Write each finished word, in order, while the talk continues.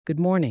Good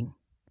morning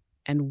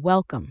and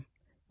welcome.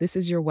 This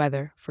is your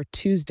weather for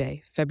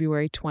Tuesday,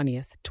 February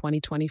 20th,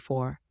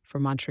 2024, for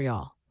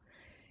Montreal.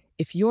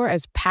 If you're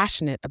as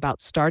passionate about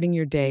starting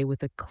your day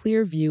with a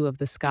clear view of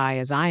the sky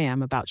as I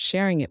am about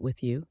sharing it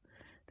with you,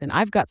 then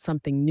I've got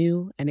something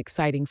new and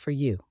exciting for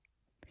you.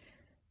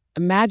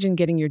 Imagine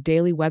getting your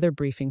daily weather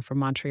briefing from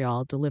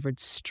Montreal delivered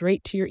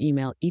straight to your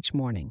email each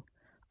morning.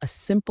 A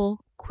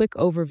simple, quick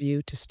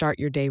overview to start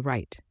your day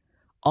right.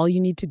 All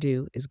you need to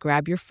do is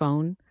grab your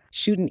phone,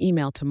 shoot an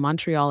email to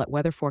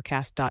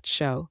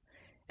montreal@weatherforecast.show,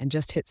 and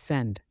just hit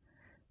send.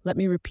 Let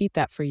me repeat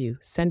that for you.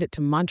 Send it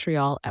to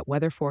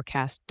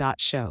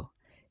montreal@weatherforecast.show.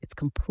 It's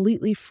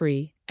completely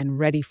free and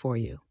ready for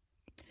you.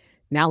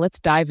 Now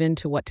let's dive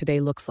into what today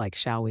looks like,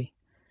 shall we?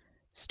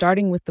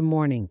 Starting with the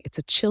morning, it's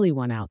a chilly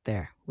one out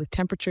there, with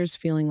temperatures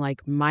feeling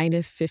like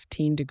minus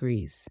 15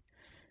 degrees.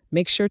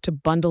 Make sure to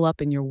bundle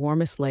up in your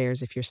warmest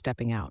layers if you're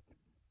stepping out.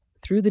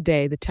 Through the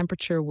day, the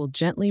temperature will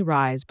gently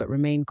rise but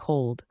remain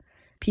cold,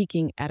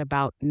 peaking at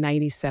about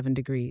 97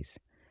 degrees.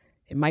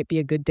 It might be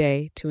a good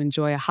day to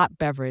enjoy a hot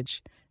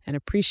beverage and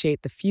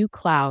appreciate the few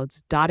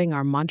clouds dotting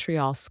our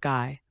Montreal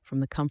sky from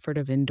the comfort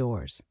of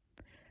indoors.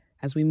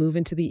 As we move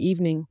into the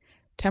evening,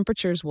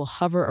 temperatures will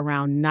hover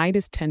around 9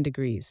 to 10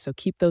 degrees, so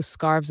keep those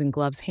scarves and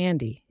gloves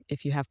handy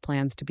if you have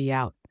plans to be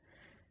out.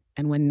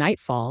 And when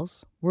night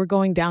falls, we're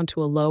going down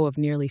to a low of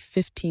nearly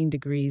 15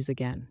 degrees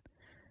again.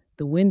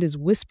 The wind is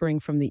whispering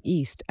from the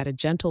east at a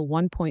gentle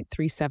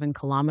 1.37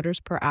 kilometers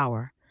per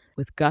hour,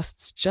 with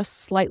gusts just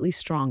slightly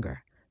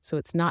stronger, so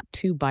it's not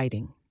too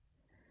biting.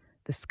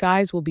 The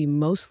skies will be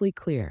mostly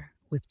clear,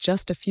 with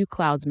just a few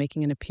clouds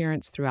making an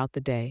appearance throughout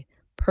the day,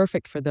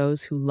 perfect for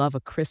those who love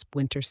a crisp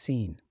winter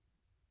scene.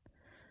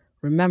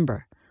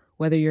 Remember,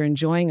 whether you're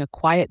enjoying a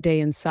quiet day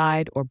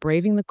inside or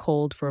braving the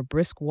cold for a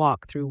brisk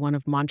walk through one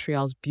of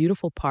Montreal's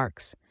beautiful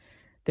parks,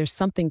 there's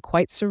something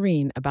quite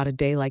serene about a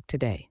day like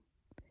today.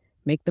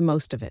 Make the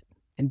most of it,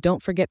 and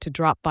don't forget to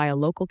drop by a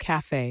local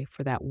cafe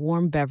for that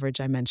warm beverage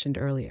I mentioned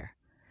earlier.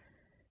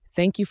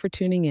 Thank you for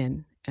tuning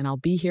in, and I'll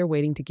be here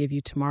waiting to give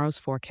you tomorrow's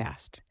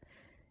forecast.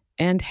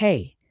 And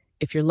hey,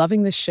 if you're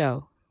loving this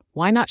show,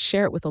 why not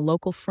share it with a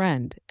local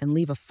friend and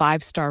leave a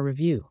 5-star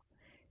review?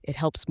 It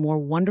helps more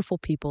wonderful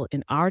people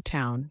in our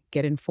town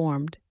get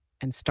informed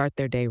and start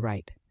their day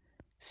right.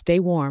 Stay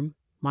warm,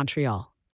 Montreal.